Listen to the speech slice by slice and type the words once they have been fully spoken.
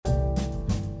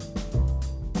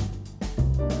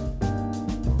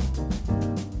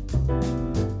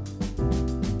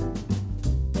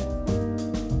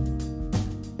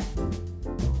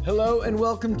Hello and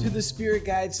welcome to the Spirit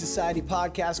Guide Society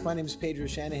podcast. My name is Pedro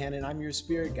Shanahan and I'm your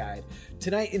spirit guide.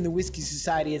 Tonight in the Whiskey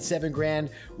Society at 7 Grand,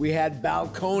 we had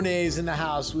Balcones in the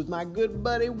house with my good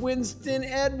buddy Winston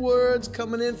Edwards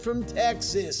coming in from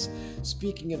Texas.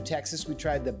 Speaking of Texas, we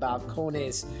tried the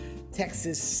Balcones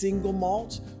Texas single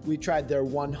malt. We tried their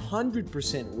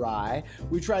 100% rye.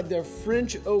 We tried their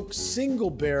French oak single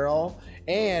barrel.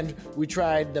 And we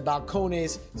tried the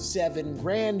Balcones 7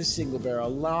 Grand single barrel,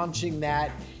 launching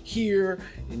that here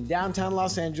in downtown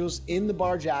Los Angeles in the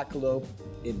Bar Jackalope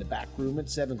in the back room at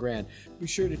 7 Grand. Be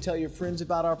sure to tell your friends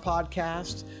about our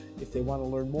podcast. If they want to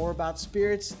learn more about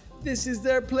spirits, this is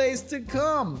their place to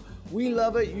come. We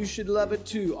love it. You should love it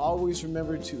too. Always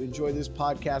remember to enjoy this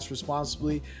podcast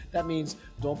responsibly. That means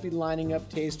don't be lining up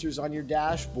tasters on your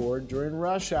dashboard during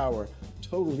rush hour.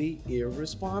 Totally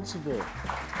irresponsible.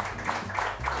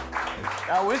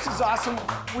 Now, this is awesome.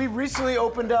 We recently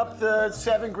opened up the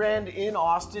 7 Grand in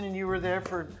Austin, and you were there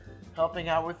for helping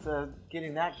out with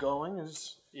getting that going.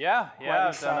 Yeah,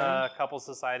 I've done a couple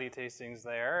society tastings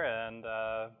there, and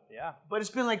yeah. But it's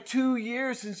been like 2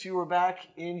 years since you were back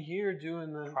in here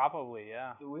doing the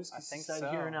the Whiskey Society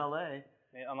here in LA.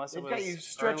 Unless They've it was got you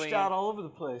stretched out all over the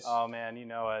place. Oh man, you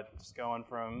know it. Just going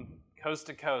from coast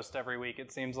to coast every week,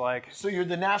 it seems like. So you're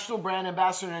the national brand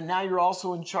ambassador, and now you're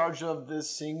also in charge of the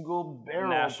single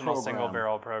barrel single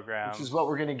barrel program, which is what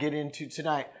we're going to get into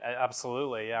tonight.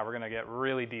 Absolutely, yeah. We're going to get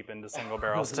really deep into single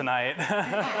barrels tonight.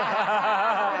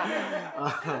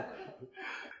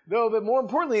 No, but more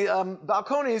importantly,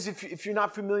 Balcones, if you're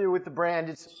not familiar with the brand,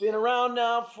 it's been around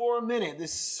now for a minute.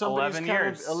 11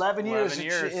 years. 11 years.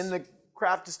 It's in the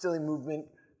craft distilling movement,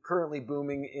 currently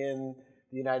booming in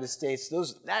the United States.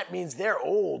 That means they're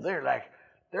old. They're like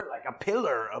a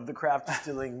pillar of the craft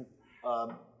distilling.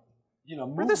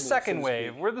 We're the second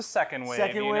wave. We're the second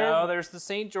wave. You know, there's the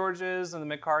St. George's and the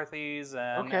McCarthy's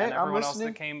and everyone else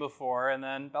that came before, and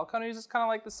then Balcones is kind of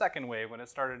like the second wave when it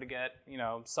started to get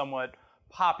somewhat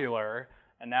popular.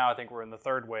 And now I think we're in the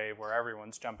third wave where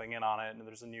everyone's jumping in on it, and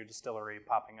there's a new distillery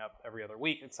popping up every other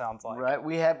week, it sounds like. Right.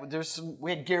 We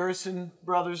had Garrison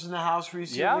Brothers in the house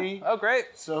recently. Yeah. Oh, great.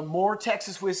 So more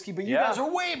Texas whiskey, but you guys are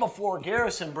way before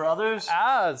Garrison Brothers.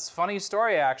 It's a funny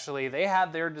story, actually. They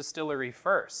had their distillery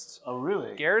first. Oh,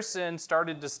 really? Garrison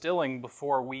started distilling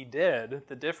before we did.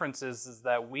 The difference is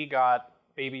that we got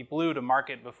Baby Blue to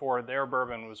market before their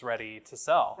bourbon was ready to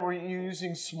sell. Were you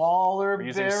using smaller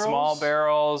barrels? Using small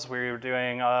barrels. We were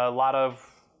doing a lot of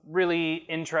really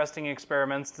interesting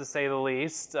experiments, to say the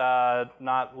least,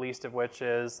 not least of which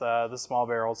is the small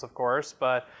barrels, of course.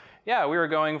 But yeah, we were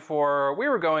going for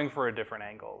a different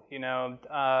angle.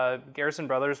 Garrison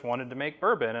Brothers wanted to make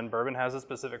bourbon, and bourbon has a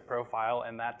specific profile,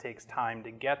 and that takes time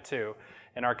to get to.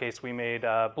 In our case, we made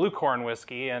blue corn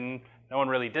whiskey, and no one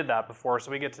really did that before,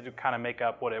 so we get to kind of make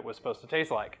up what it was supposed to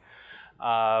taste like.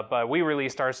 But we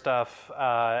released our stuff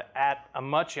at a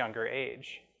much younger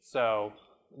age. So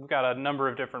we've got a number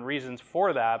of different reasons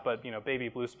for that, but Baby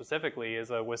Blue specifically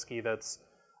is a whiskey that's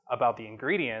about the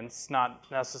ingredients, not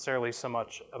necessarily so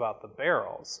much about the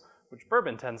barrels, which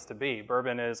bourbon tends to be.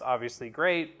 Bourbon is obviously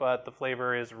great, but the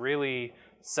flavor is really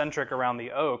centric around the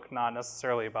oak, not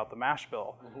necessarily about the mash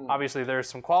bill. Mm-hmm. Obviously, there's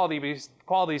some qualities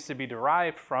to be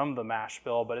derived from the mash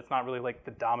bill, but it's not really like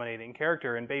the dominating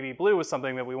character. And Baby Blue was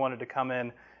something that we wanted to come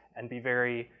in and be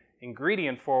very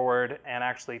ingredient forward and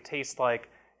actually taste like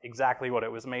exactly what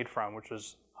it was made from, which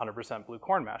was 100% blue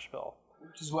corn mash bill.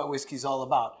 Which is what whiskey's all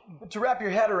about. But to wrap your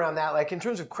head around that, like in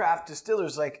terms of craft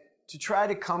distillers, like to try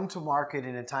to come to market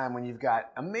in a time when you've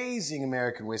got amazing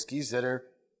American whiskeys that are,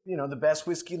 the best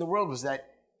whiskey in the world was that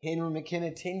Henry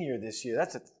McKenna 10-year this year.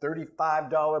 That's a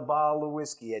 $35 bottle of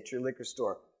whiskey at your liquor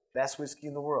store. Best whiskey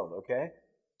in the world, okay?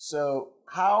 So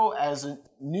how, as a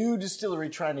new distillery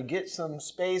trying to get some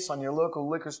space on your local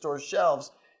liquor store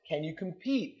shelves, can you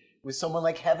compete with someone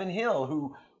like Heaven Hill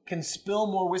who can spill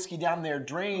more whiskey down their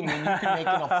drain than you can make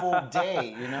in a full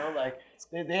day, Like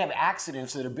they have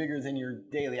accidents that are bigger than your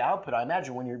daily output, I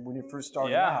imagine, when you're first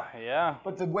starting out. Yeah.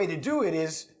 But the way to do it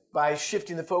is by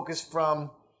shifting the focus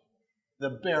from the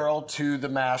barrel to the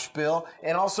mash bill,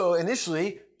 and also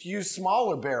initially to use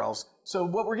smaller barrels. So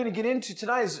what we're going to get into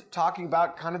tonight is talking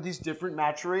about kind of these different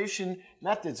maturation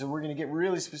methods, and we're going to get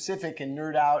really specific and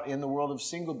nerd out in the world of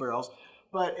single barrels.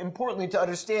 But importantly to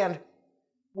understand,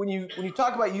 when you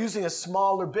talk about using a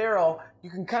smaller barrel, you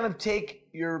can kind of take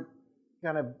your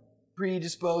kind of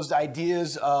predisposed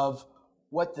ideas of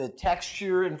what the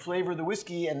texture and flavor of the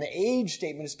whiskey and the age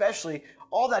statement especially,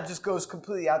 all that just goes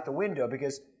completely out the window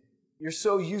because you're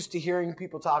so used to hearing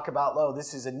people talk about,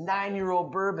 this is a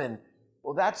 9-year-old bourbon.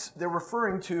 Well, they're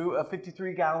referring to a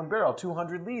 53-gallon barrel,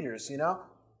 200 liters,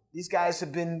 these guys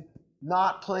have been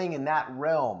not playing in that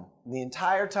realm the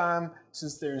entire time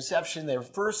since their inception. They were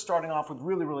first starting off with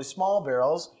really, really small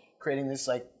barrels, creating this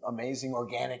like amazing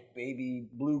organic baby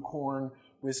blue corn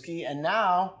whiskey, and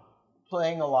now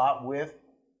playing a lot with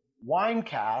wine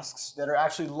casks that are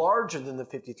actually larger than the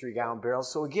 53-gallon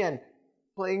barrels. So again,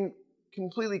 playing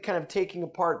completely kind of taking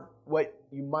apart what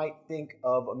you might think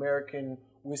of American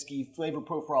whiskey flavor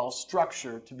profile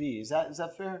structure to be. Is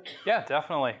that fair? Yeah,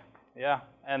 definitely. Yeah,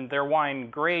 and they're wine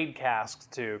grade casks,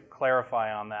 to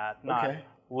clarify on that, not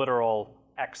literal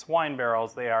X wine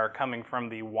barrels. They are coming from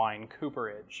the wine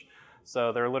cooperage.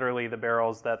 So they're literally the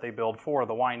barrels that they build for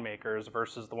the winemakers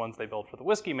versus the ones they build for the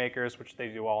whiskey makers, which they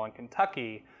do all in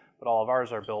Kentucky, but all of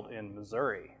ours are built in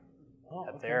Missouri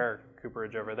at their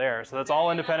cooperage over there. So that's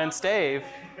all independent stave,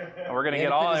 and we're going to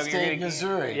get all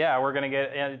Missouri. Yeah, we're going to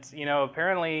get. And it's,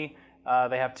 apparently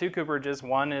they have two cooperages.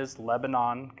 One is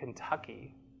Lebanon,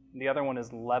 Kentucky. The other one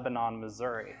is Lebanon,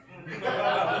 Missouri.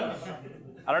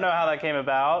 I don't know how that came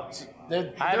about.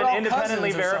 I haven't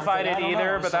independently verified it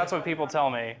either, but that's what people tell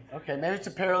me. Okay, maybe it's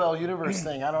a parallel universe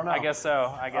thing. I don't know. I guess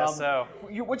so.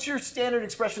 What's your standard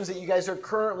expressions that you guys are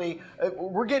currently?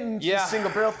 We're getting to the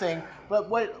single barrel thing, but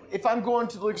what if I'm going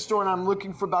to the liquor store and I'm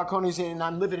looking for Balcones and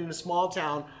I'm living in a small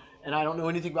town and I don't know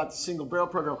anything about the single barrel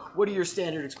program? What are your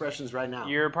standard expressions right now?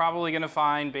 You're probably going to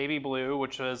find Baby Blue,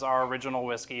 which is our original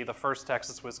whiskey, the first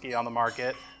Texas whiskey on the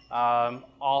market.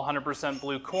 All 100%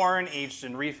 blue corn, aged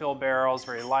in refill barrels,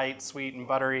 very light, sweet, and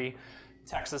buttery.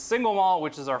 Texas Single Malt,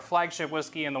 which is our flagship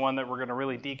whiskey and the one that we're going to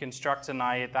really deconstruct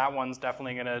tonight. That one's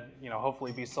definitely going to,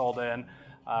 hopefully be sold in.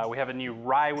 We have a new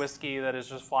rye whiskey that is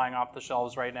just flying off the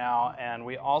shelves right now, and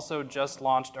we also just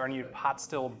launched our new pot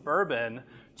still bourbon,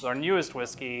 which is our newest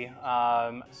whiskey.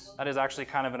 That is actually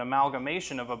kind of an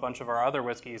amalgamation of a bunch of our other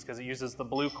whiskeys because it uses the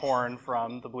blue corn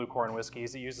from the blue corn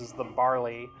whiskeys. It uses the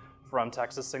barley from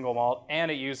Texas Single Malt, and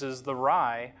it uses the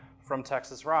rye from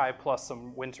Texas Rye plus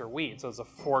some winter wheat. So it's a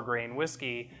 4-grain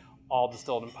whiskey, all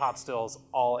distilled in pot stills,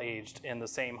 all aged in the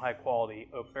same high-quality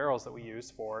oak barrels that we use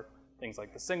for things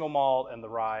like the single malt and the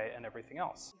rye and everything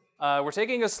else. We're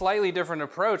taking a slightly different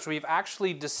approach. We've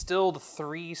actually distilled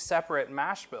 3 separate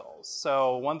mash bills.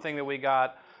 So one thing that we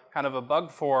got kind of a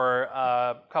bug for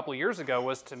a couple years ago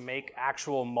was to make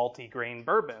actual multi-grain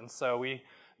bourbon. So we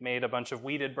made a bunch of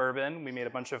wheated bourbon, we made a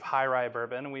bunch of high rye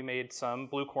bourbon, and we made some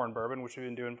blue corn bourbon, which we've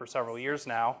been doing for several years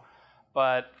now.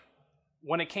 But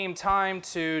when it came time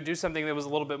to do something that was a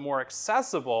little bit more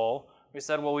accessible, we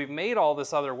said, well, we've made all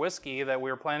this other whiskey that we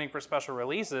were planning for special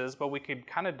releases, but we could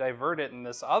kind of divert it in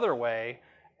this other way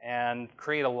and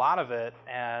create a lot of it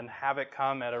and have it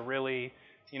come at a really,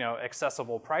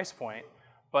 accessible price point.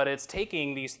 But it's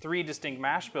taking these 3 distinct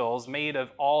mash bills made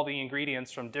of all the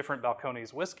ingredients from different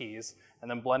Balcones whiskeys and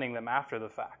then blending them after the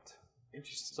fact.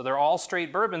 Interesting. So they're all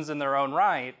straight bourbons in their own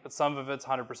right, but some of it's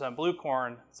 100% blue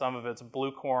corn, some of it's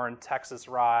blue corn, Texas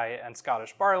rye, and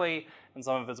Scottish barley, and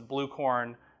some of it's blue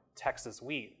corn, Texas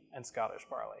wheat, and Scottish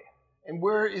barley. And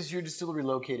where is your distillery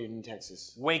located in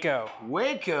Texas? Waco.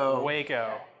 Waco?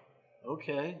 Waco.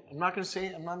 Okay. I'm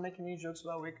not making any jokes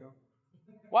about Waco.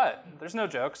 What? There's no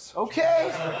jokes.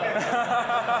 Okay.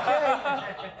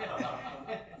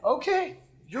 Okay.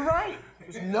 You're right.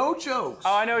 There's no jokes.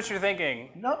 Oh, I know what you're thinking.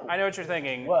 No. I know what you're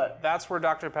thinking. What? That's where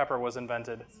Dr. Pepper was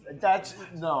invented.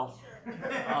 No.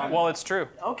 Well, it's true.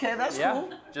 Okay, that's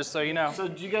cool. Just so you know. So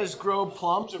do you guys grow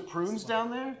plums or prunes down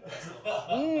there?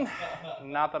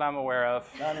 Not that I'm aware of.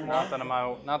 Not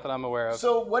anymore? Not that I'm aware of.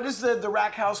 So what is the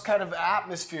rack house kind of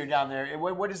atmosphere down there?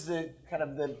 What is the kind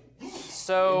of the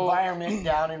environment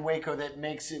down in Waco that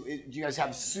makes it? Do you guys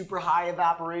have super high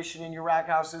evaporation in your rack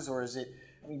houses, or is it?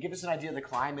 I mean, give us an idea of the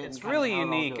climate. It's really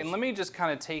unique, and let me just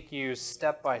kind of take you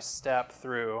step by step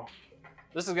through.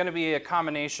 This is going to be a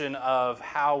combination of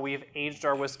how we've aged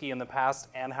our whiskey in the past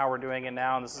and how we're doing it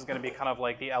now, and this is going to be kind of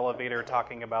like the elevator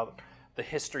talking about the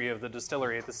history of the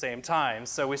distillery at the same time.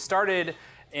 So we started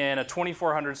in a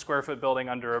 2,400 square foot building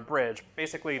under a bridge,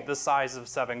 basically the size of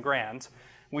 7 grand.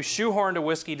 We shoehorned a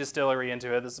whiskey distillery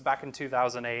into it. This is back in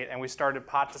 2008, and we started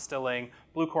pot distilling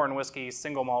blue corn whiskeys,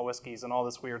 single malt whiskeys, and all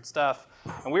this weird stuff.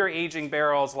 And we were aging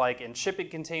barrels like in shipping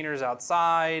containers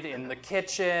outside, in the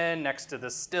kitchen, next to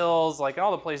the stills, like in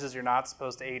all the places you're not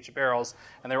supposed to age barrels.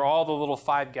 And they were all the little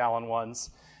 5-gallon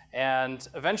ones. And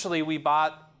eventually we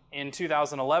bought, in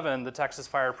 2011, the Texas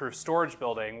Fireproof Storage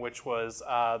Building, which was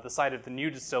the site of the new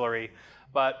distillery.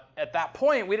 But at that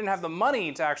point, we didn't have the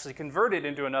money to actually convert it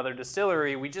into another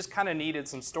distillery. We just kind of needed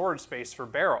some storage space for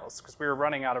barrels because we were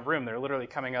running out of room. They were literally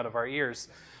coming out of our ears.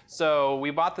 So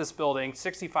we bought this building,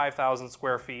 65,000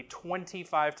 square feet,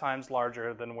 25 times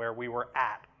larger than where we were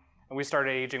at. and we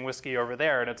started aging whiskey over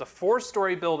there. And it's a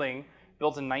 4-story building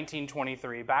built in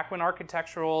 1923, back when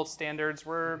architectural standards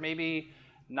were maybe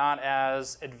not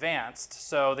as advanced.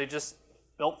 So they just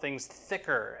built things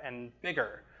thicker and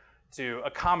bigger to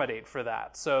accommodate for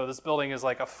that. So this building is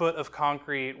like a foot of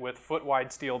concrete with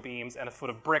foot-wide steel beams and a foot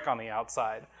of brick on the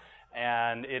outside.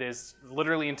 And it is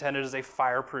literally intended as a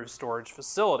fireproof storage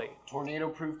facility.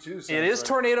 Tornado-proof too. It is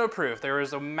tornado-proof. There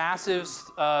was a massive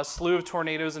slew of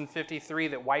tornadoes in '53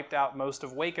 that wiped out most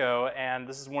of Waco, and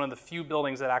this is one of the few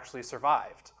buildings that actually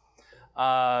survived.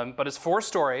 But it's 4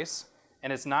 stories,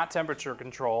 and it's not temperature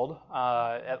controlled,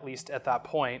 at least at that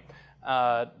point.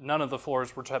 None of the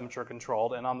floors were temperature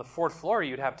controlled, and on the 4th floor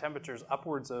you'd have temperatures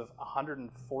upwards of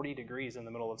 140 degrees in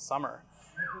the middle of summer.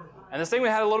 And this thing, we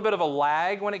had a little bit of a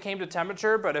lag when it came to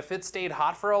temperature, but if it stayed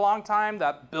hot for a long time,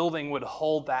 that building would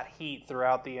hold that heat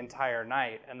throughout the entire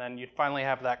night. And then you'd finally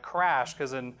have that crash,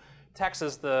 because in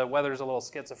Texas, the weather's a little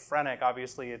schizophrenic.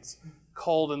 Obviously, it's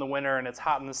cold in the winter and it's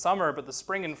hot in the summer, but the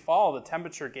spring and fall, the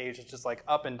temperature gauge is just like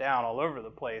up and down all over the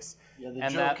place. Yeah, the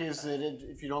joke is that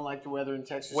if you don't like the weather in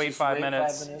Texas, wait 5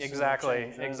 minutes.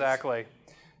 Exactly.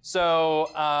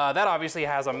 So that obviously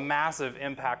has a massive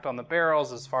impact on the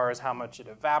barrels as far as how much it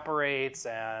evaporates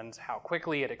and how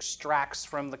quickly it extracts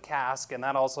from the cask, and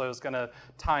that also is going to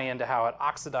tie into how it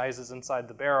oxidizes inside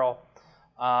the barrel.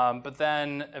 But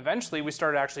then eventually we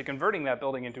started actually converting that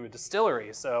building into a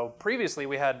distillery. So previously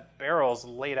we had barrels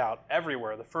laid out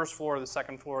everywhere, the 1st floor, the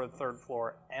 2nd floor, the 3rd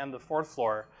floor, and the 4th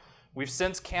floor. We've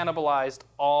since cannibalized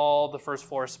all the 1st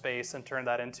floor space and turned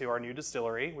that into our new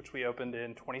distillery, which we opened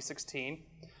in 2016.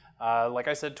 Like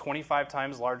I said, 25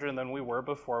 times larger than we were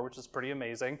before, which is pretty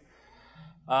amazing.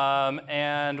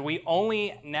 And we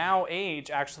only now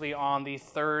age actually on the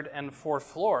 3rd and 4th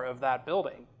floor of that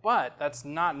building. But that's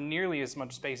not nearly as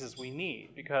much space as we need,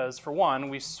 because for one,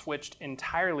 we switched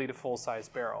entirely to full-size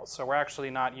barrels. So we're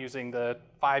actually not using the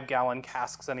 5-gallon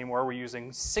casks anymore. We're using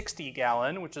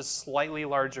 60-gallon, which is slightly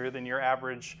larger than your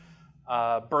average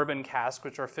bourbon cask,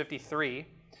 which are 53.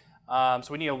 So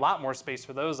we need a lot more space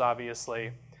for those,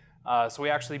 obviously. So we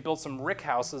actually built some rick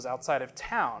houses outside of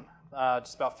town,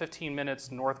 just about 15 minutes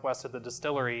northwest of the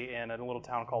distillery in a little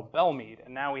town called Belmead.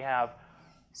 And now we have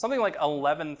something like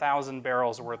 11,000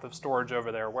 barrels worth of storage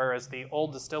over there, whereas the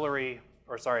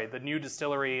new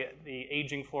distillery, the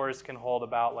aging floors can hold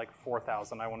about like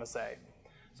 4,000, I want to say.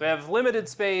 So we have limited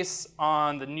space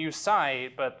on the new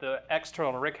site, but the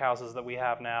external rick houses that we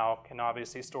have now can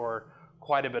obviously store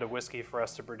quite a bit of whiskey for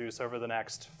us to produce over the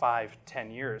next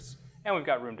 5-10 years. And we've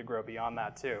got room to grow beyond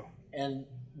that too. And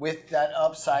with that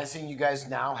upsizing, you guys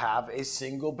now have a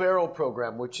single barrel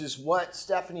program, which is what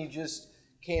Stephanie just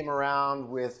came around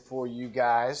with for you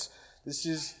guys. This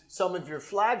is some of your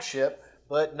flagship,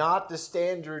 but not the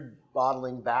standard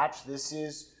bottling batch. This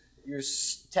is your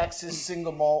Texas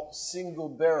single malt, single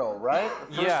barrel, right?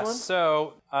 Yes.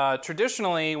 So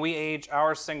traditionally, we age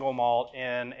our single malt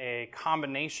in a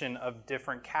combination of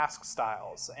different cask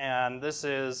styles. And this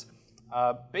is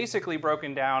basically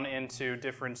broken down into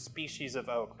different species of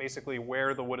oak, basically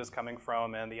where the wood is coming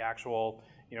from and the actual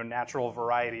natural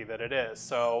variety that it is.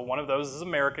 So one of those is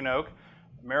American oak.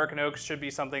 American oak should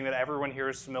be something that everyone here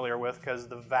is familiar with, because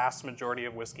the vast majority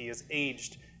of whiskey is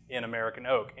aged in American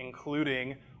oak,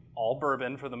 including all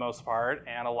bourbon for the most part,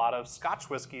 and a lot of Scotch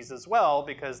whiskeys as well,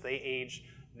 because they age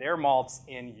their malts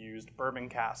in used bourbon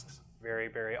casks very,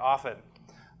 very often.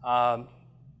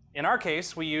 In our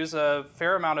case, we use a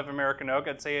fair amount of American oak.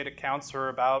 I'd say it accounts for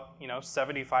about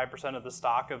 75% of the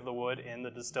stock of the wood in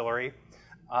the distillery.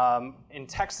 In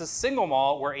Texas single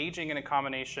malt, we're aging in a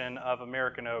combination of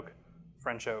American oak,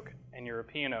 French oak, and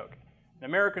European oak. And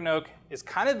American oak is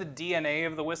kind of the DNA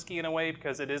of the whiskey in a way,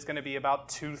 because it is going to be about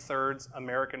 2/3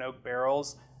 American oak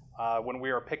barrels when we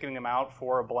are picking them out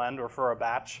for a blend or for a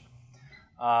batch.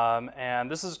 And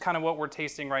this is kind of what we're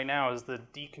tasting right now, is the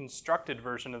deconstructed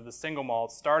version of the single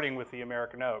malt, starting with the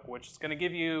American oak, which is going to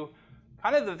give you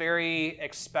kind of the very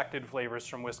expected flavors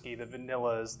from whiskey, the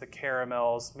vanillas, the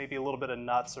caramels, maybe a little bit of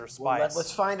nuts or spice. Well,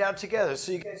 let's find out together.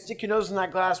 So you guys stick your nose in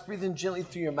that glass, breathe in gently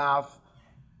through your mouth,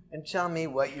 and tell me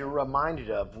what you're reminded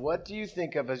of. What do you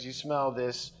think of as you smell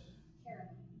this?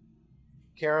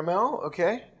 Caramel,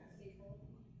 okay.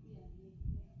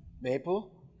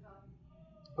 Maple.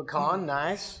 Pecan,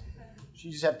 nice.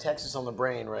 You just have Texas on the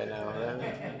brain right now,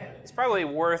 right? It's probably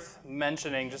worth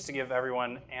mentioning, just to give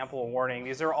everyone ample warning,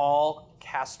 these are all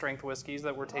cask strength whiskeys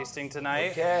that we're tasting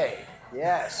tonight. Okay,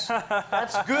 yes.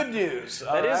 That's good news.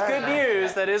 That is good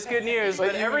news. That is good news.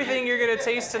 But everything you're going to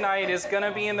taste tonight is going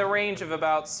to be in the range of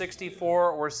about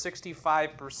 64 or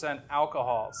 65%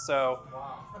 alcohol. So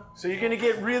you're going to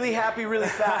get really happy really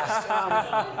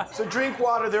fast. So drink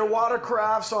water. There are water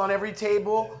carafes on every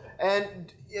table.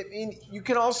 And I mean, you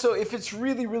can also, if it's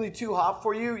really, really too hot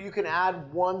for you, you can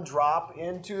add 1 drop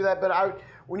into that. But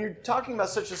when you're talking about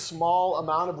such a small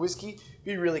amount of whiskey,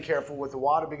 be really careful with the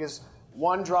water, because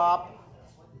 1 drop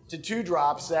to 2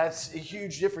 drops, that's a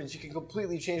huge difference. You can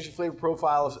completely change the flavor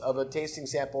profile of a tasting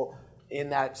sample in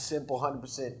that simple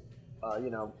 100%,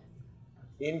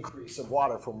 increase of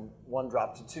water from 1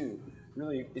 drop to 2.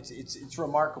 Really, it's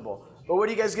remarkable. But what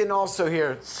are you guys getting also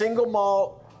here? Single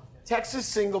malt, Texas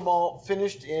single malt,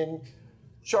 finished in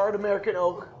charred American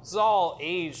oak. This is all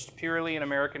aged purely in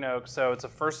American oak, so it's a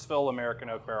first fill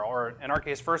American oak barrel, or in our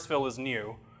case, first fill is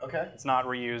new. Okay. It's not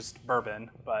reused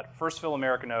bourbon, but first fill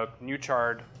American oak, new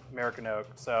charred American oak.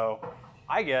 So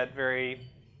I get very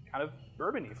kind of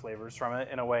bourbon-y flavors from it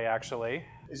in a way, actually.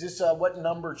 Is this what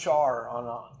number char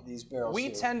on these barrels? We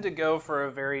here? tend to go for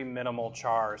a very minimal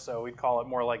char, so we call it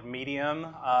more like medium,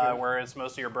 whereas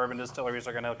most of your bourbon distilleries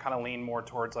are going to kind of lean more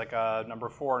towards like a number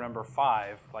 4, number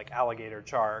 5, like alligator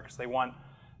char, because they want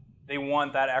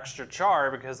that extra char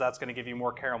because that's going to give you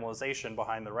more caramelization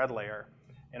behind the red layer.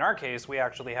 In our case, we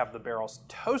actually have the barrels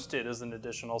toasted as an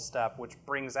additional step, which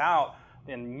brings out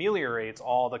and ameliorates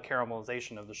all the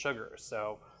caramelization of the sugars.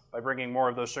 So by bringing more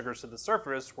of those sugars to the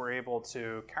surface, we're able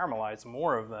to caramelize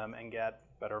more of them and get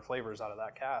better flavors out of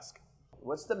that cask.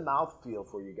 What's the mouthfeel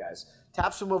for you guys?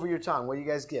 Tap some over your tongue. What do you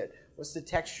guys get? What's the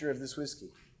texture of this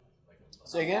whiskey?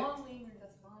 Say again?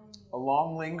 A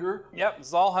long linger? Yep,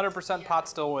 it's all 100% pot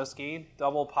still whiskey,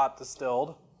 double pot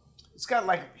distilled. It's got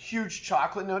like huge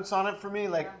chocolate notes on it for me,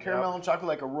 like caramel and chocolate,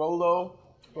 like a Rolo,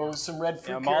 but with some red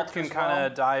fruit. Malt can kind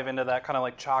of dive into that kind of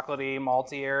like chocolatey,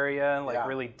 malty area, like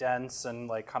really dense and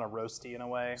like kind of roasty in a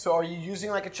way. So are you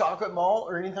using like a chocolate malt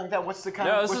or anything like that? What's the kind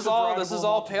of? No, this is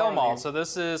all pale malt. So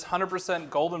this is 100%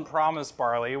 Golden Promise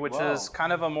barley, which is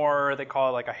kind of a more, they call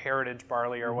it like a heritage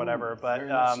barley or whatever, but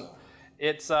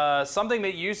it's something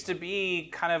that used to be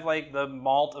kind of like the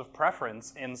malt of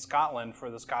preference in Scotland for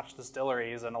the Scotch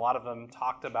distilleries, and a lot of them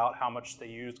talked about how much they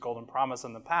used Golden Promise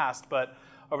in the past, but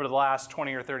over the last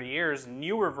 20 or 30 years,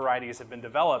 newer varieties have been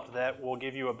developed that will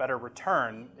give you a better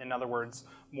return. In other words,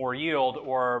 more yield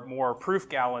or more proof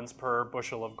gallons per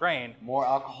bushel of grain. More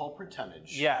alcohol per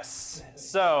tonnage. Yes.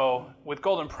 So with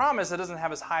Golden Promise, it doesn't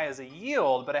have as high as a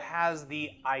yield, but it has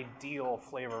the ideal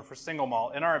flavor for single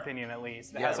malt, in our opinion at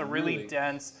least. It has a really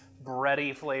dense,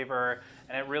 bready flavor,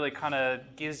 and it really kind of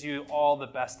gives you all the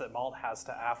best that malt has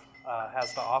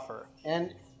to offer.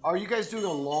 And are you guys doing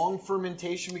a long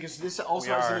fermentation? Because this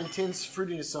also has an intense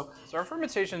fruitiness. So our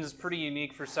fermentation is pretty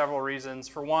unique for several reasons.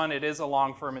 For one, it is a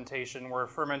long fermentation. We're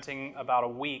fermenting about a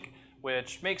week,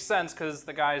 which makes sense because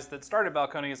the guys that started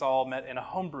Balcones all met in a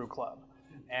homebrew club.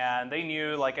 And they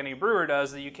knew, like any brewer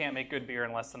does, that you can't make good beer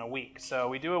in less than a week. So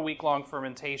we do a week-long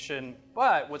fermentation.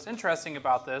 But what's interesting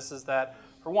about this is that,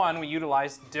 for one, we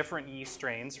utilize different yeast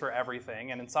strains for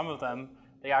everything. And in some of them,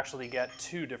 they actually get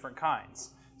 2 different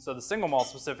kinds. So the single malt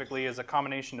specifically is a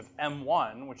combination of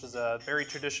M1, which is a very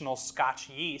traditional Scotch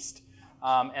yeast,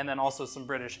 and then also some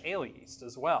British ale yeast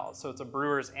as well. So it's a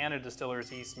brewer's and a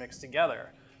distiller's yeast mixed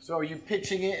together. So are you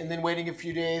pitching it and then waiting a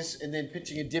few days and then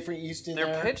pitching a different yeast in there?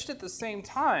 They're pitched at the same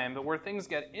time, but where things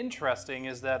get interesting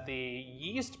is that the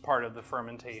yeast part of the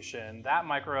fermentation, that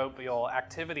microbial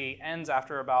activity ends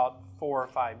after about 4 or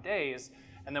 5 days,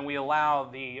 and then we allow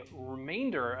the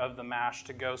remainder of the mash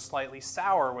to go slightly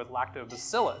sour with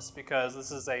lactobacillus, because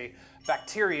this is a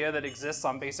bacteria that exists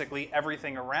on basically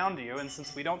everything around you, and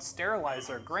since we don't sterilize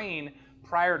our grain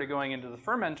prior to going into the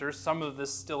fermenter, some of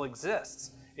this still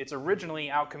exists. It's originally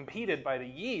outcompeted by the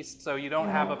yeast, so you don't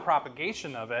have a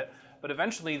propagation of it, but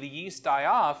eventually the yeast die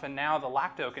off and now the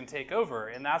lacto can take over,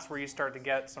 and that's where you start to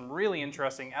get some really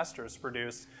interesting esters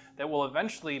produced that will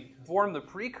eventually form the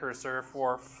precursor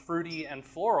for fruity and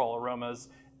floral aromas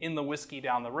in the whiskey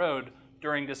down the road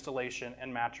during distillation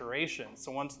and maturation.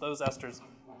 So once those esters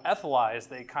ethylize,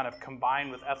 they kind of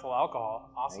combine with ethyl alcohol.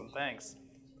 Awesome, thanks.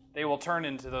 They will turn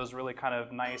into those really kind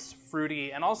of nice,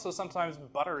 fruity, and also sometimes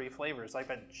buttery flavors, like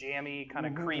that jammy, kind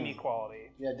of creamy quality.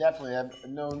 Yeah, definitely. I've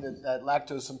known that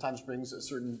lactose sometimes brings a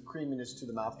certain creaminess to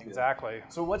the mouthfeel. Exactly.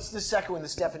 So what's the second one that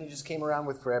Stephanie just came around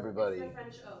with for everybody? The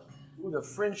French oak. Ooh, the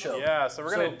French oak. Yeah, so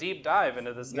we're going to deep dive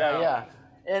into this now. Yeah.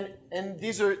 And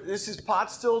this is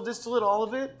pot still distillate, all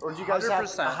of it, or do you guys have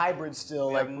 100%. a hybrid still?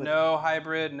 We have no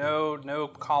hybrid, no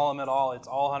column at all. It's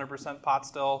all 100% pot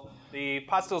still. The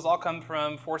pot stills all come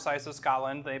from Forsyth of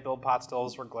Scotland. They build pot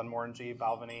stills for Glenmorangie,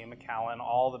 Balvenie, Macallan,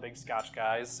 all the big Scotch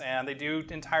guys, and they do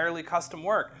entirely custom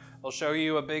work. They'll show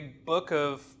you a big book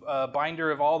of binder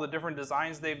of all the different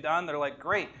designs they've done. They're like,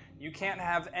 great, you can't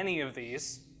have any of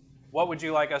these. What would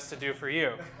you like us to do for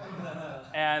you?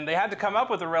 And they had to come up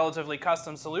with a relatively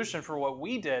custom solution for what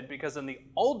we did, because in the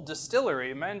old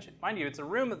distillery, mind you, it's a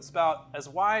room that's about as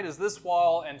wide as this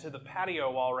wall and to the patio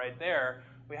wall right there.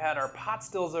 We had our pot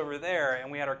stills over there,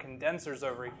 and we had our condensers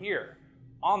over here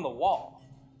on the wall.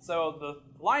 So the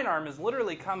line arm is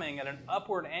literally coming at an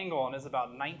upward angle and is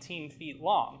about 19 feet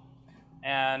long.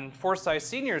 And Forsyth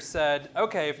Senior said,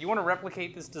 okay, if you want to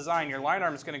replicate this design, your line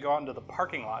arm is going to go out into the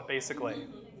parking lot, basically.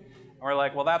 And we're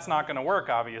like, well, that's not going to work,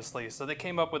 obviously. So they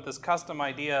came up with this custom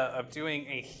idea of doing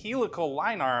a helical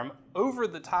line arm over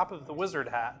the top of the wizard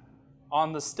hat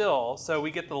on the still, so we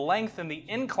get the length and the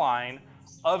incline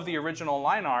of the original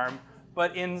line arm,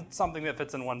 but in something that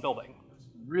fits in one building.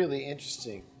 Really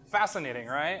interesting. Fascinating,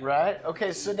 right? Right.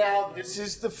 Okay, so now this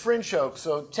is the French oak.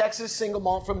 So Texas single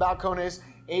malt from Balcones,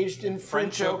 aged in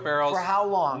French oak barrels. For how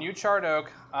long? New charred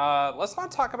oak. Let's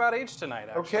not talk about age tonight,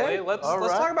 actually. Okay. Let's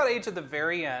talk about age at the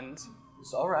very end.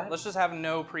 It's all right. Let's just have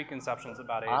no preconceptions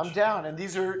about age. I'm down. And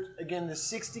these are, again, the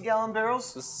 60-gallon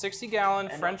barrels? The 60-gallon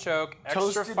French oak, extra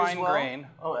Toasted fine as well? grain.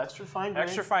 Oh, extra fine grain.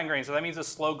 Extra fine grain, so that means a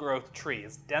slow growth tree.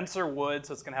 It's denser wood,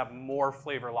 so it's going to have more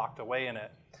flavor locked away in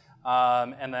it.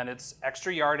 And then it's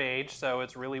extra yard aged, so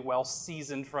it's really well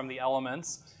seasoned from the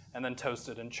elements, and then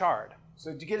toasted and charred.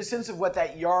 So to get a sense of what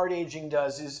that yard aging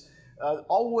does is,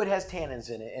 all wood has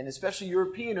tannins in it, and especially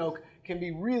European oak can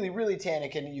be really, really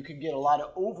tannic, and you can get a lot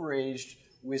of overaged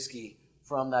whiskey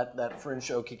from that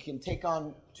French oak. It can take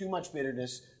on too much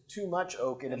bitterness, too much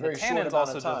oak in a very short amount of time.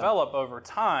 The tannins also develop over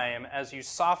time. As you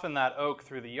soften that oak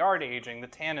through the yard aging, the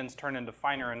tannins turn into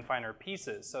finer and finer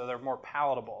pieces, so they're more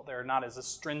palatable. They're not as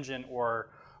astringent or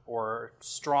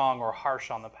strong or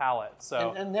harsh on the palate.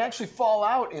 So and they actually fall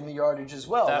out in the yardage as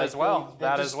well. That as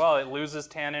well. It loses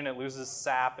tannin, it loses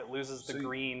sap, it loses the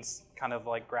greens, kind of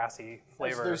like grassy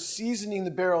flavor. As they're seasoning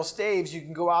the barrel staves, you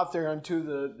can go out there into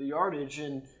the yardage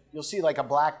and you'll see like a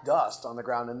black dust on the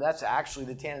ground, and that's actually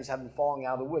the tannins having falling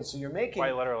out of the wood. So you're making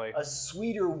quite literally a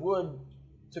sweeter wood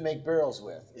to make barrels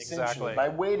with, essentially, exactly. by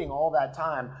waiting all that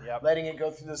time, Yep. letting it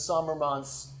go through the summer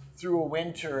months, through a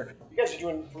winter. You guys are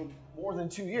doing it for more than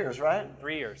 2 years, right?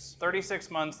 3 years.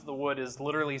 36 months, the wood is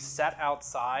literally set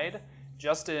outside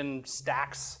just in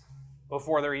stacks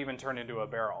before they're even turned into a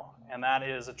barrel. And that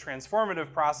is a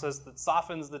transformative process that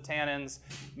softens the tannins,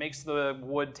 makes the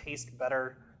wood taste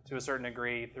better to a certain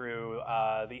degree through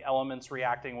the elements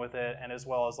reacting with it, and as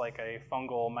well as like a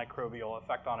fungal microbial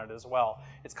effect on it as well.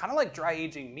 It's kind of like dry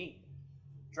aging meat.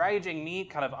 Dry aging meat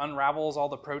kind of unravels all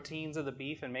the proteins of the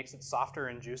beef and makes it softer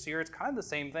and juicier. It's kind of the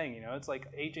same thing, you know. It's like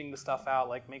aging the stuff out,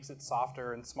 like makes it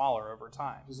softer and smaller over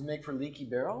time. Does it make for leaky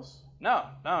barrels? No,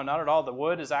 not at all. The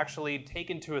wood is actually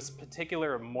taken to a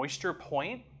particular moisture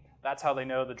point. That's how they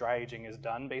know the dry aging is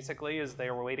done, basically, is they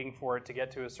were waiting for it to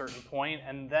get to a certain point,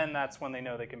 and then that's when they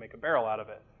know they can make a barrel out of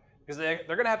it. Because they're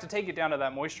going to have to take it down to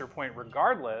that moisture point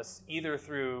regardless, either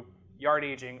through yard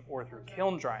aging or through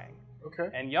kiln drying. Okay.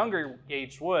 And younger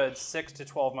aged wood, 6 to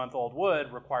 12-month-old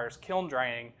wood, requires kiln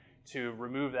drying to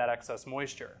remove that excess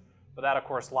moisture. But that, of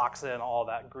course, locks in all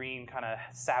that green kind of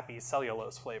sappy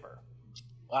cellulose flavor.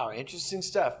 Wow, interesting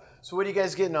stuff. So what are you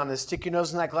guys getting on this? Stick your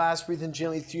nose in that glass, breathe in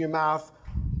gently through your mouth.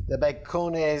 The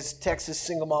Balcones Texas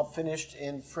single malt finished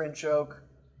in French oak.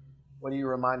 What are you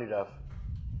reminded of?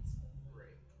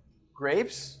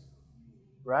 Grapes?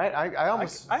 Right?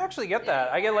 I actually get that.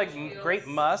 I get like grape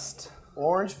must.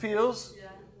 Orange peels? Yeah.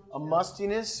 A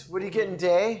mustiness? What are you getting,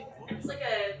 Day? It's like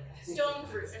a stone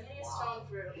fruit. I'm getting a stone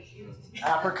fruit.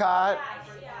 Apricot?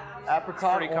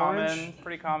 Apricot,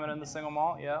 Pretty common in the single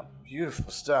malt, yeah. Beautiful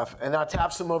stuff. And now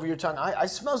tap some over your tongue. I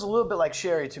smells a little bit like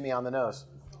sherry to me on the nose.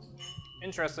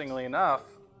 Interestingly enough,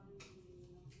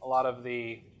 a lot of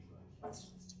the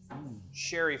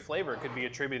sherry flavor could be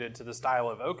attributed to the style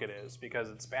of oak it is, because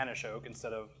it's Spanish oak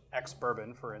instead of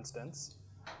ex-bourbon, for instance,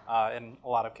 in a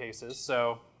lot of cases.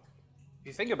 So if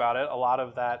you think about it, a lot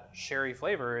of that sherry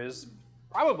flavor is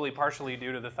probably partially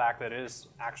due to the fact that it is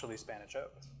actually Spanish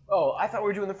oak. Oh, I thought we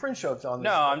were doing the French oak on this.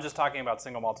 No, I'm just talking about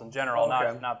single malts in general,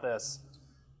 okay. not this.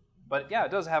 But yeah,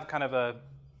 it does have kind of a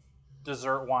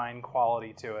dessert wine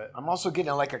quality to it. I'm also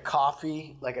getting like a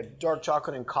coffee, like a dark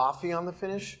chocolate and coffee on the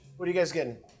finish. What are you guys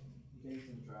getting? I'm getting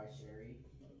some dry sherry.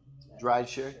 Dried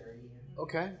sherry?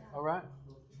 Okay, all right.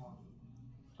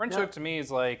 French oak to me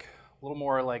is like a little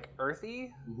more like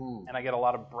earthy, and I get a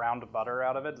lot of browned butter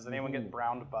out of it. Does anyone get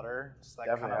browned butter? Just that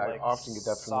Definitely, kind of I like often get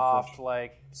that from the soft, French.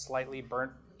 like slightly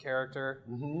burnt character.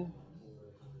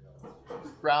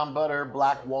 Brown butter,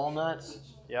 black walnuts,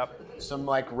 Yep. some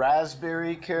like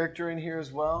raspberry character in here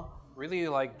as well. Really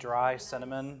like dry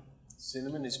cinnamon.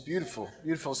 Cinnamon is beautiful,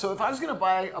 beautiful. So if I was going to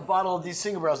buy a bottle of these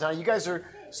single barrels, now you guys are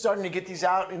starting to get these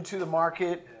out into the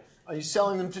market. Are you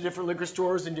selling them to different liquor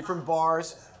stores and different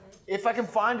bars? If I can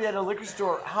find it at a liquor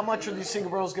store, how much are these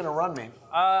single barrels going to run me?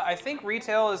 I think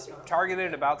retail is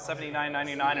targeted about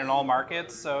 $79.99 in all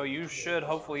markets, so you should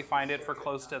hopefully find it for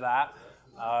close to that.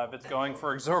 If it's going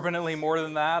for exorbitantly more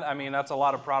than that, I mean, that's a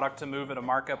lot of product to move at a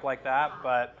markup like that,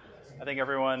 but I think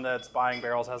everyone that's buying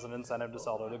barrels has an incentive to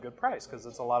sell it at a good price because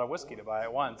it's a lot of whiskey to buy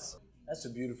at once. That's a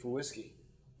beautiful whiskey,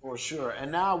 for sure.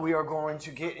 And now we are going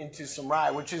to get into some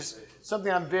rye, which is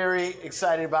something I'm very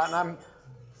excited about, and I'm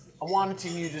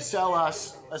wanting you to sell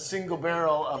us a single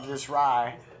barrel of this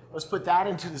rye. Let's put that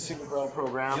into the single barrel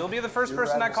program. You'll be the first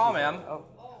person I call, man. Oh.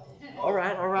 All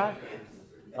right, all right.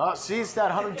 Oh, see, it's that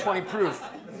 120 proof.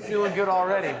 Feeling good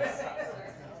already.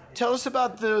 Tell us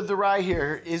about the rye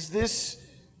here. Is this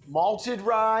malted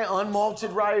rye,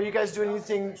 unmalted rye? Are you guys doing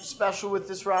anything special with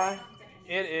this rye?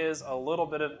 It is a little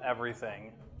bit of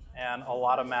everything and a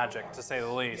lot of magic, to say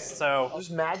the least. So There's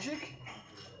magic?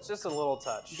 it's just a little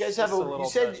touch. You guys have you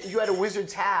said you had a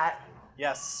wizard's hat.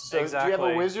 Yes, So exactly. do you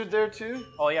have a wizard there too?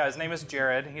 Oh yeah, his name is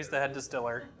Jared. He's the head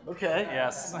distiller. Okay.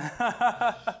 Yes.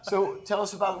 So tell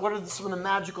us about what are some of the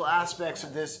magical aspects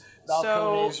of this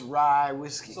Balcones rye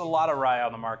whiskey? There's a lot of rye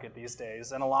on the market these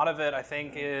days, and a lot of it I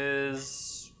think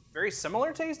is very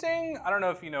similar tasting. I don't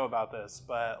know if you know about this,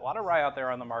 but a lot of rye out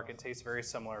there on the market tastes very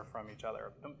similar from each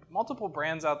other. Multiple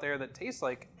brands out there that taste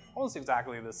like almost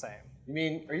exactly the same. You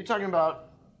mean, are you talking about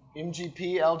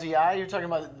MGP, LDI? You're talking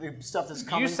about the stuff that's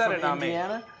coming from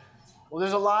Indiana? Well,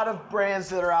 there's a lot of brands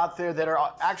that are out there that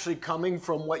are actually coming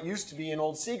from what used to be an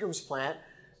old Seagram's plant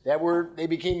they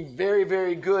became very,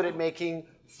 very good at making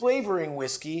flavoring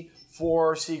whiskey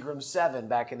for Seagram's 7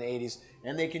 back in the 80s.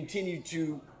 And they continue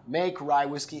to make rye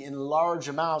whiskey in large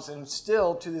amounts. And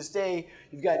still, to this day,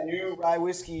 you've got new rye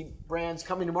whiskey brands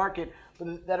coming to market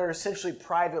that are essentially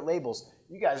private labels.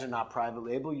 You guys are not private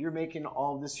label. You're making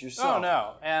all of this yourself. Oh,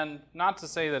 no. And not to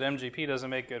say that MGP doesn't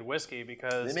make good whiskey,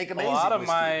 because They make a amazing lot of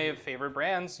whiskey. my favorite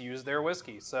brands use their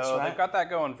whiskey. So right. they've got that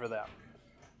going for them.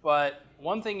 But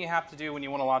one thing you have to do when you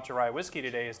want to launch a rye whiskey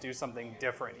today is do something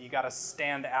different. You got to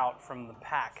stand out from the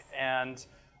pack. And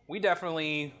we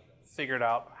definitely figured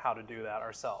out how to do that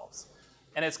ourselves.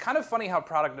 And it's kind of funny how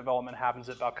product development happens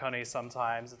at Balcones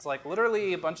sometimes. It's like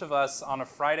literally a bunch of us on a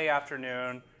Friday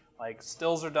afternoon, like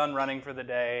stills are done running for the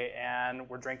day, and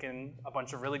we're drinking a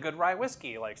bunch of really good rye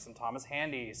whiskey, like some Thomas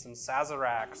Handy, some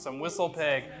Sazerac, some Whistle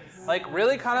Pig, like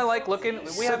really kind of like looking.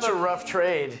 We Such a rough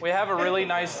trade. We have a really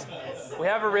nice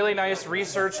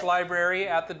research library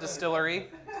at the distillery.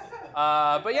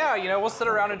 But yeah, you know, we'll sit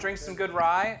around and drink some good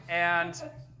rye, and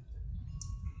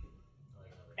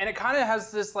it kind of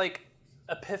has this like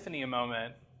epiphany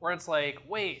moment where it's like,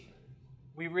 wait,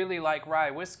 we really like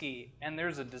rye whiskey, and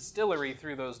there's a distillery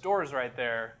through those doors right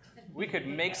there. We could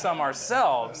make some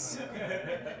ourselves.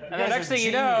 And the next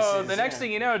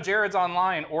thing you know, Jared's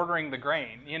online ordering the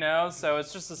grain, you know? So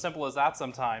it's just as simple as that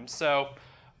sometimes. So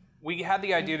we had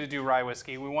the idea to do rye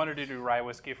whiskey. We wanted to do rye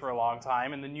whiskey for a long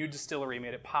time, and the new distillery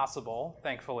made it possible,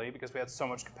 thankfully, because we had so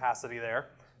much capacity there.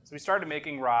 So we started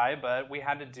making rye, but we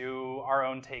had to do our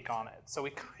own take on it. So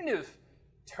we kind of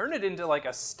turned it into like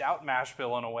a stout mash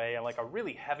bill in a way, and like a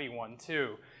really heavy one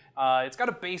too. It's got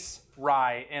a base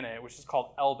rye in it, which is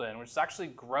called Elbin, which is actually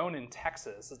grown in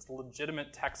Texas. It's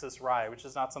legitimate Texas rye, which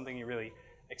is not something you really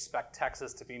expect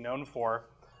Texas to be known for.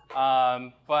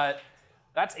 But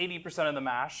that's 80% of the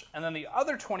mash. And then the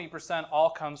other 20% all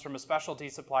comes from a specialty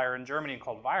supplier in Germany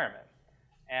called Environment.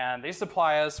 And they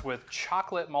supply us with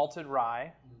chocolate malted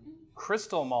rye,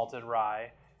 crystal malted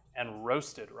rye, and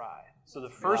roasted rye. So the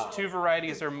first two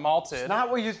varieties are malted. It's not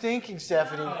what you're thinking,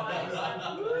 Stephanie.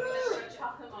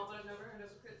 Chocolate malt, but I've never heard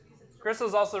of Crystal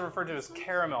is also referred to as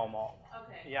caramel malt.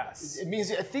 Okay. Yes. It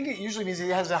means, I think it usually means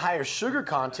it has a higher sugar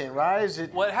content, right? Is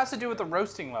it? Well, it has to do with the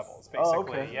roasting levels, basically. Oh,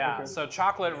 okay, Yeah. okay. So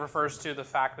chocolate refers to the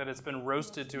fact that it's been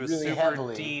roasted to a Really super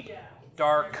heavily. deep,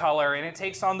 dark color, and it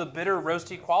takes on the bitter,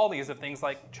 roasty qualities of things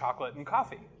like chocolate and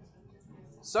coffee.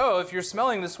 So if you're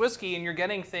smelling this whiskey and you're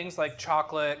getting things like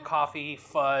chocolate, coffee,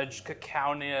 fudge,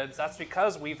 cacao nibs, that's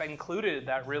because we've included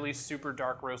that really super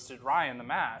dark roasted rye in the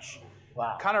mash.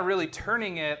 Wow. Kind of really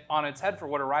turning it on its head for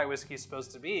what a rye whiskey is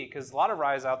supposed to be, because a lot of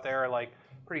ryes out there are like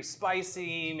pretty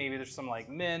spicy, maybe there's some like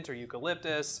mint or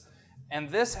eucalyptus, And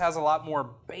this has a lot more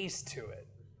base to it.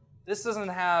 This doesn't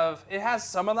have, it has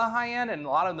some of the high end and a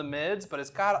lot of the mids, but it's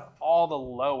got all the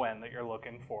low end that you're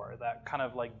looking for. That kind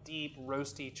of like deep,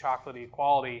 roasty, chocolatey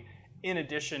quality in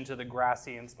addition to the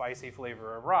grassy and spicy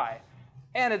flavor of rye.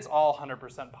 And it's all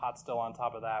 100% pot still on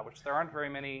top of that, which there aren't very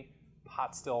many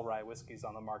pot still rye whiskeys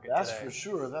on the market today. That's for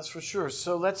sure. That's for sure.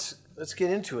 So let's get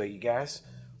into it, you guys.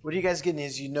 What are you guys getting?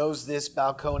 As you nose this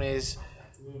Balcones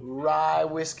rye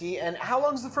whiskey, and how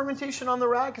long is the fermentation on the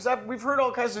rye? Because we've heard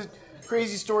all kinds of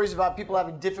crazy stories about people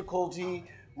having difficulty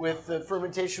with the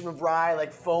fermentation of rye,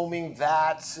 like foaming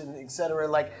vats and et cetera.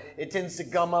 Like it tends to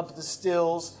gum up the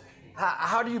stills.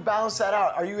 How do you balance that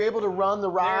out? Are you able to run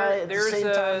the rye at the same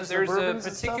time as the bourbons and There's a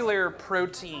particular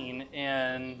protein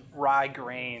in rye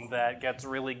grain that gets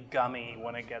really gummy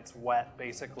when it gets wet,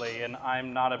 basically. And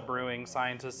I'm not a brewing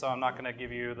scientist, so I'm not going to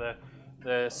give you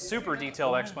the super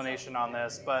detailed explanation on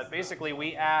this. But basically,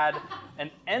 we add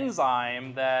an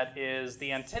enzyme that is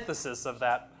the antithesis of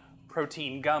that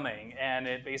protein gumming, and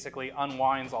it basically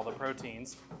unwinds all the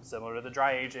proteins, similar to the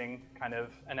dry aging kind of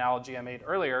analogy I made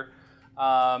earlier.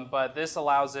 But this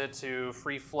allows it to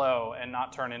free flow and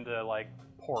not turn into like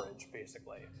porridge,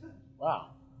 basically.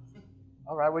 Wow.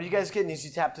 All right, what are you guys getting as you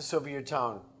tap this over your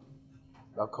tongue?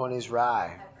 Balcones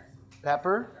rye.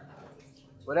 Pepper?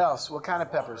 What else? What kind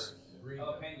of peppers?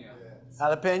 Jalapeno.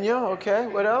 Jalapeno, okay.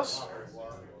 What else?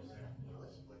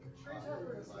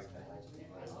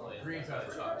 Green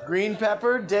pepper. Green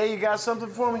pepper. Day, you got something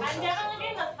for me? I'm definitely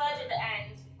getting the fudge at the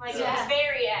end. Like at the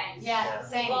very end. Yeah,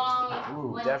 same.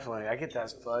 Ooh, definitely. I get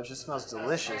that fudge. It smells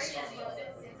delicious.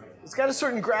 It's got a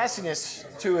certain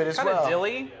grassiness to it as Kind well. of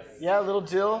dilly. Yeah, a little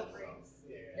dill.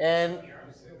 And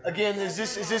again, is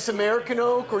this American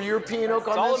oak or European oak on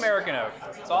It's all this? American oak.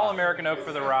 It's all American oak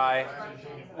for the rye.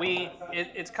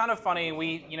 It's kind of funny.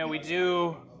 We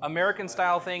do American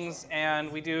style things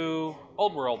and we do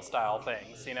old world style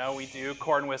things. We do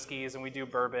corn whiskeys and we do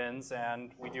bourbons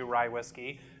and we do rye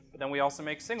whiskey. But then we also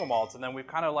make single malts, and then we've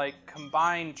kind of like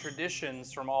combined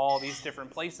traditions from all these different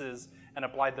places and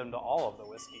applied them to all of the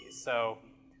whiskeys. So,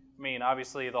 I mean,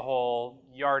 obviously the whole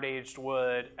yard-aged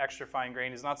wood, extra fine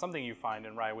grain is not something you find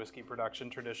in rye whiskey production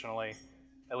traditionally,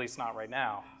 at least not right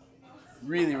now.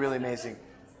 Really, really amazing.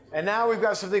 And now we've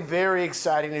got something very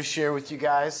exciting to share with you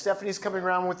guys. Stephanie's coming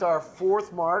around with our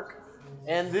fourth mark,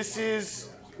 and this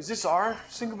is this our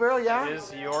single barrel? Yeah? It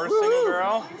is your Woo-hoo! single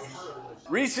barrel.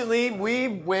 Recently, we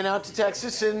went out to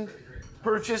Texas and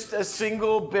purchased a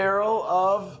single barrel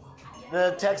of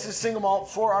the Texas single malt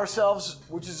for ourselves,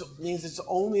 which means it's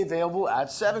only available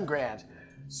at 7 grand.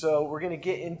 So we're going to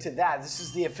get into that. This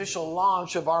is the official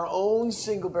launch of our own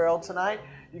single barrel tonight.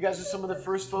 You guys are some of the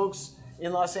first folks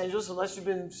in Los Angeles, unless you've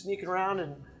been sneaking around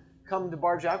and come to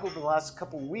Bar Jackal for the last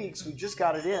couple of weeks. We just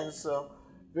got it in, so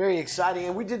very exciting.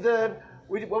 And we did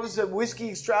what was the whiskey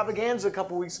extravaganza a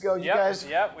couple weeks ago? You guys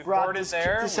we brought poured it this,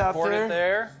 there. this We out poured there. it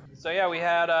there. So yeah, we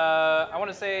had I want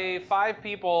to say 5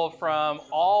 people from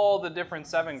all the different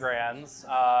 7 grands,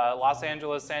 Los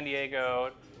Angeles, San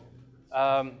Diego.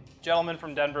 Gentleman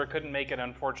from Denver couldn't make it,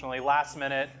 unfortunately. Last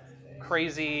minute,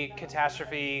 crazy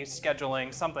catastrophe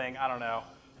scheduling, something, I don't know.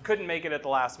 Couldn't make it at the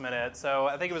last minute. So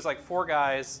I think it was like 4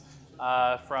 guys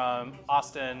from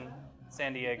Austin,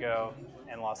 San Diego,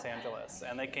 and Los Angeles.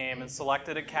 And they came and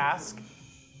selected a cask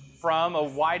from a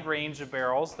wide range of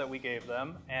barrels that we gave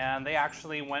them. And they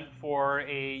actually went for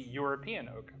a European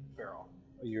oak barrel.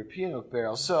 A European oak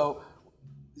barrel. So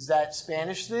is that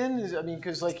Spanish then?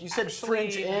 Because like you said,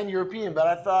 French and European, but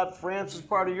I thought France was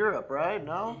part of Europe, right?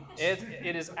 No?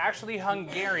 It is actually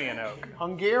Hungarian oak.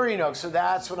 Hungarian oak. So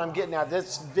that's what I'm getting at.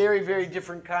 That's very, very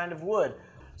different kind of wood.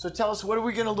 So tell us, what are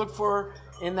we going to look for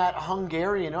in that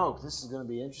Hungarian oak? This is going to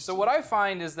be interesting. So what I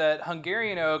find is that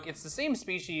Hungarian oak, it's the same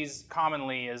species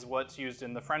commonly as what's used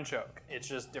in the French oak. It's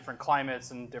just different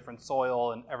climates and different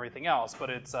soil and everything else,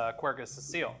 but it's Quercus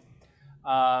cecile.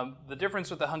 The difference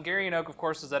with the Hungarian oak, of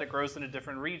course, is that it grows in a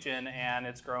different region and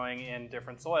it's growing in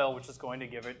different soil, which is going to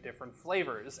give it different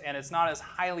flavors. And it's not as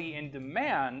highly in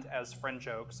demand as French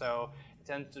oak, so it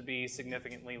tends to be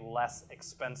significantly less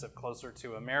expensive, closer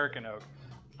to American oak.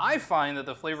 I find that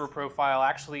the flavor profile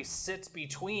actually sits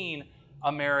between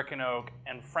American oak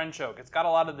and French oak. It's got a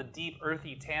lot of the deep,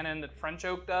 earthy tannin that French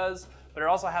oak does, but it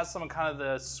also has some kind of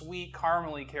the sweet,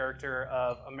 caramely character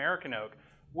of American oak,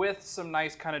 with some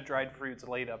nice kind of dried fruits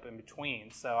laid up in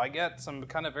between. So I get some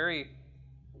kind of very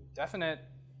definite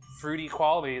fruity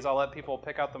qualities. I'll let people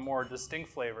pick out the more distinct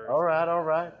flavors. All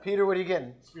right. Peter, what are you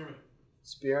getting? Spearmint.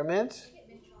 Spearmint?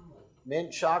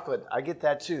 Mint chocolate. I get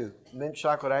that too. Mint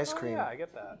chocolate ice cream. Yeah, I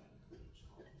get that.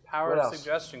 Power What of else?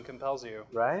 suggestion compels you.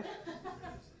 Right?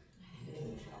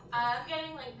 I'm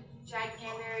getting like dried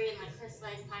cranberry and like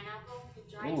crystallized pineapple.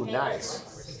 Ooh,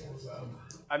 nice.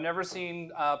 I've never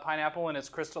seen pineapple in its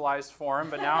crystallized form,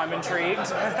 but now I'm intrigued.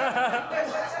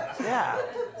 Yeah,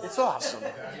 it's awesome.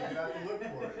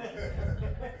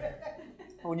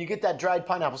 When you get that dried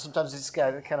pineapple, sometimes it's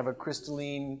got kind of a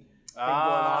crystalline thing going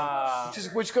on.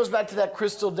 Which goes back to that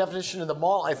crystal definition of the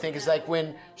malt, I think, is like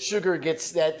when sugar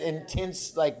gets that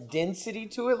intense like density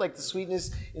to it, like the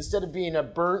sweetness, instead of being a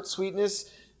burnt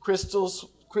sweetness,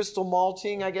 crystal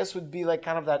malting, I guess, would be like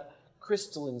kind of that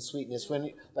crystalline sweetness,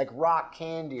 when like rock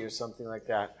candy or something like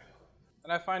that.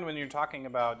 And I find when you're talking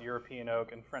about European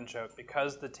oak and French oak,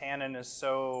 because the tannin is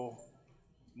so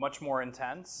much more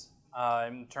intense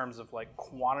in terms of like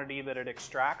quantity that it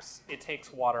extracts, it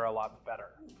takes water a lot better.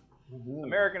 Mm-hmm.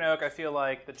 American oak, I feel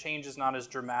like the change is not as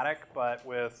dramatic, but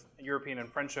with European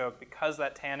and French oak, because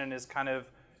that tannin is kind of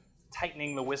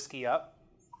tightening the whiskey up,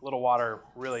 a little water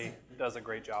really does a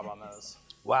great job on those.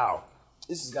 Wow.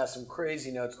 This has got some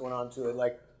crazy notes going on to it.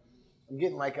 Like, I'm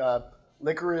getting like a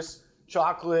licorice,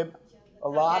 chocolate, a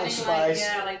lot of spice.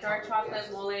 Like dark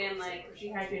chocolate, mole, and like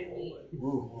dehydrated wheat.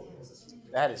 Ooh,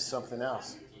 that is something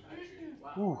else.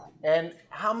 Ooh. And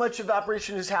how much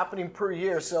evaporation is happening per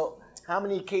year? So how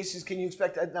many cases can you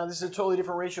expect? Now, this is a totally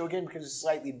different ratio again because it's a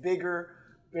slightly bigger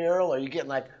barrel. Are you getting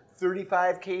like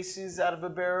 35 cases out of a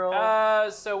barrel?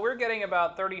 So we're getting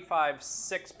about 35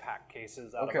 six-pack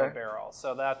cases out of a barrel.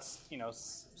 So that's,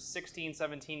 16,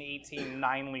 17, 18,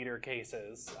 9-liter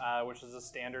cases, which is a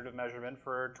standard of measurement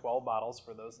for 12 bottles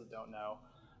for those that don't know.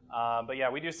 But yeah,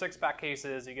 we do six-pack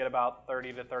cases. You get about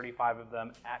 30 to 35 of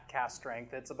them at cask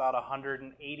strength. It's about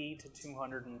 180 to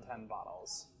 210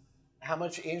 bottles. How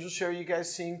much angel share are you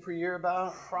guys seeing per year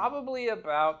about? Probably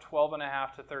about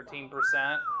 12.5% to 13%.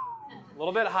 A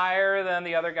little bit higher than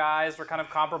the other guys. We're kind of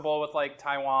comparable with like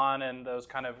Taiwan and those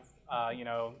kind of,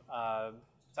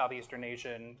 Southeastern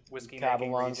Asian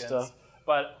whiskey-making regions. Stuff.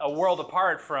 But a world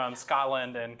apart from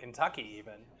Scotland and Kentucky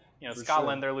even.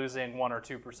 Scotland, they're losing 1 or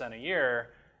 2% a year.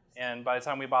 And by the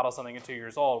time we bottle something at 2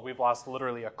 years old, we've lost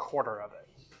literally a quarter of it.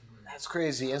 That's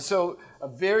crazy. And so a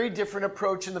very different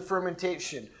approach in the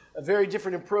fermentation, a very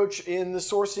different approach in the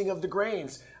sourcing of the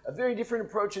grains, a very different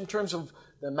approach in terms of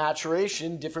the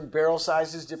maturation, different barrel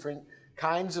sizes, different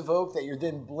kinds of oak that you're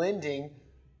then blending.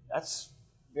 That's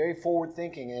very forward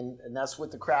thinking, and that's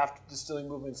what the craft distilling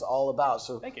movement's all about.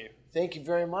 So thank you. Thank you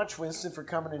very much, Winston, for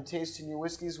coming and tasting your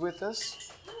whiskeys with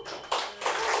us.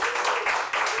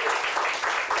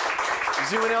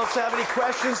 Does anyone else have any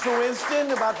questions for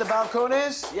Winston about the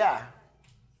Balcones? Yeah.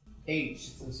 Age,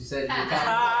 since you said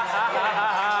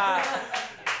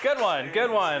Good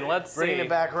one. Let's see. Bringing it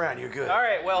back around. You're good. All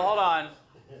right, well, hold on.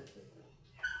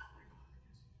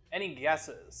 Any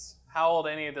guesses how old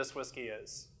any of this whiskey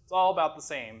is? It's all about the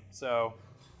same, so.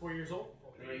 4 years old?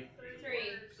 3.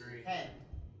 10.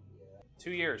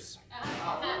 2 years.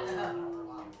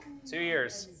 2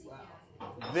 years.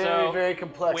 Very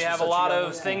complex. We have a lot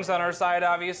of things on our side,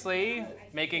 obviously.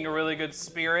 Making a really good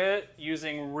spirit,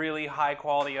 using really high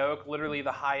quality oak, literally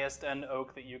the highest end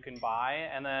oak that you can buy.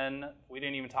 And then we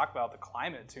didn't even talk about the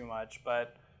climate too much,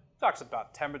 but talks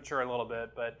about temperature a little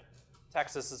bit, but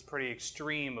Texas is pretty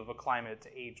extreme of a climate to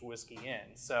age whiskey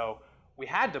in. So we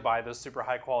had to buy those super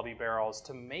high quality barrels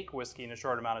to make whiskey in a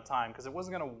short amount of time because it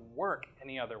wasn't going to work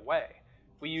any other way.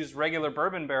 We used regular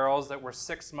bourbon barrels that were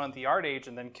 6-month yard age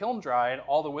and then kiln dried.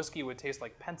 All the whiskey would taste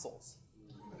like pencils.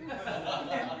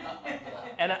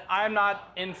 And I'm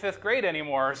not in 5th grade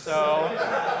anymore, so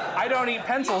I don't eat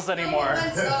pencils anymore.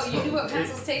 You knew what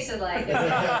pencils tasted like.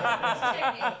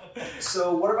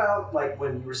 So what about like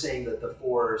when you were saying that the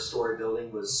 4-story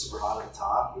building was super hot at the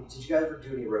top? Did you guys ever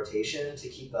do any rotation to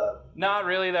keep the... Not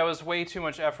really. That was way too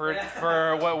much effort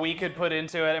for what we could put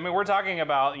into it. I mean, we're talking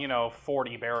about,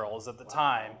 40 barrels at the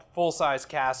time, full-size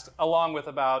cask, along with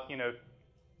about,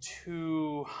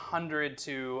 200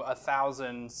 to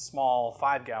 1,000 small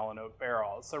 5-gallon oak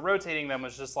barrels. So rotating them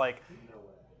was just like,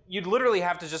 you'd literally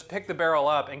have to just pick the barrel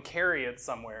up and carry it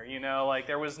somewhere, like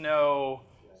there was no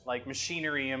like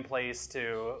machinery in place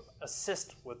to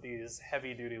assist with these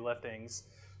heavy duty liftings.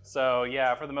 So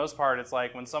yeah, for the most part, it's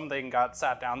like when something got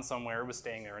sat down somewhere, it was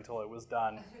staying there until it was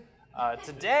done.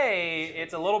 Today,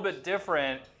 it's a little bit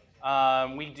different.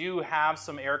 We do have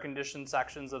some air-conditioned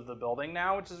sections of the building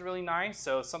now, which is really nice.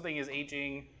 So if something is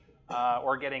aging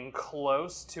or getting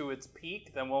close to its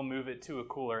peak, then we'll move it to a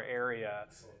cooler area,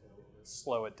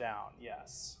 slow it down,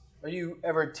 yes. Are you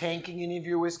ever tanking any of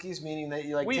your whiskeys, meaning that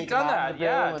you We've take done them out of the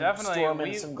barrel and definitely. store them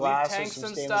in some glass we've tanked or some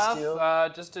some stainless stuff, steel?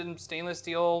 Just in stainless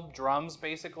steel drums,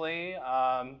 basically.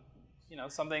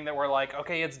 something that we're like,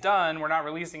 okay, it's done. We're not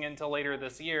releasing it until later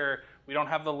this year. We don't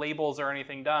have the labels or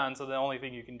anything done, so the only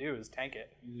thing you can do is tank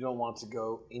it. You don't want to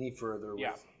go any further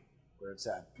with where it's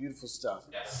at. Beautiful stuff.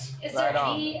 Yes. Is there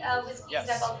any whiskeys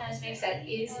that Balcones makes that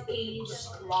is aged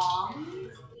long?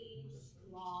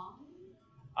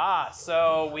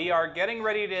 So we are getting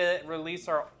ready to release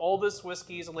our oldest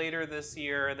whiskeys later this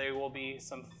year. They will be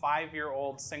some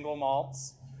 5-year-old single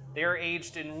malts. They are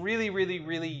aged in really, really,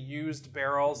 really used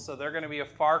barrels, so they're going to be a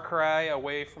far cry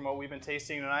away from what we've been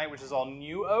tasting tonight, which is all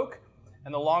new oak.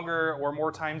 And the longer or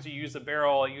more times you use a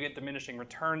barrel, you get diminishing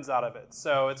returns out of it.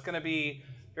 So it's going to be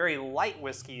very light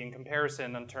whiskey in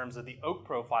comparison in terms of the oak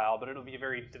profile, but it'll be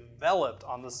very developed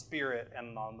on the spirit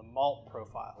and on the malt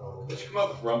profile. Did you come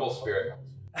up with Rumble Spirit?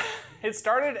 It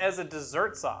started as a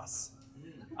dessert sauce.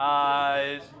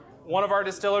 One of our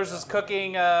distillers is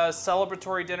cooking a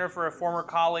celebratory dinner for a former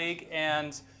colleague,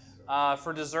 and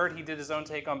for dessert he did his own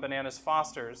take on Bananas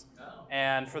Foster's.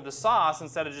 And for the sauce,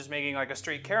 instead of just making like a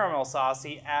straight caramel sauce,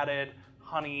 he added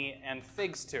honey and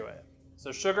figs to it.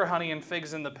 So sugar, honey, and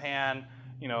figs in the pan,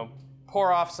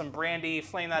 pour off some brandy,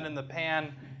 flame that in the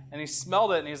pan, and he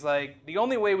smelled it and he's like, the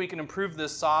only way we can improve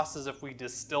this sauce is if we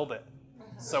distilled it.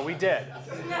 So we did.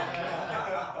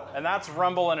 And that's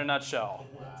Rumble in a nutshell.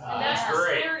 And that's the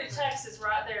spirit of Texas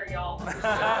right there, y'all.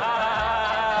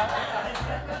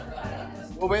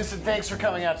 Well, Winston, thanks for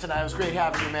coming out tonight. It was great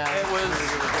having you, man. It was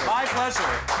my pleasure.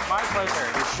 My pleasure.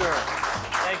 For sure.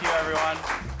 Thank you, everyone.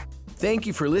 Thank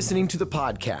you for listening to the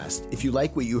podcast. If you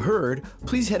like what you heard,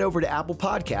 please head over to Apple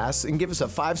Podcasts and give us a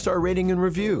 5-star rating and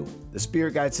review. The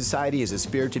Spirit Guide Society is a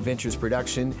Spirit Adventures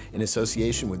production in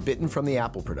association with Bitten from the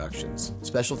Apple Productions.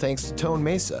 Special thanks to Tone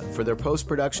Mesa for their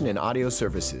post-production and audio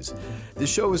services.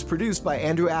 This show was produced by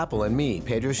Andrew Apple and me,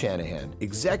 Pedro Shanahan.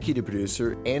 Executive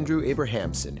producer, Andrew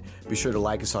Abrahamson. Be sure to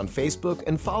like us on Facebook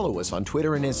and follow us on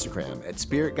Twitter and Instagram at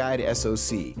Spirit Guide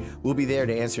SOC. We'll be there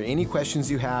to answer any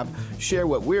questions you have, share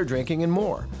what we're drinking, and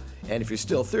more. And if you're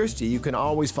still thirsty, you can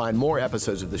always find more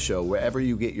episodes of the show wherever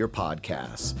you get your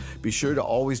podcasts. Be sure to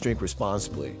always drink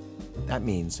responsibly. That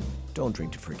means don't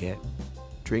drink to forget,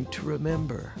 drink to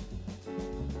remember.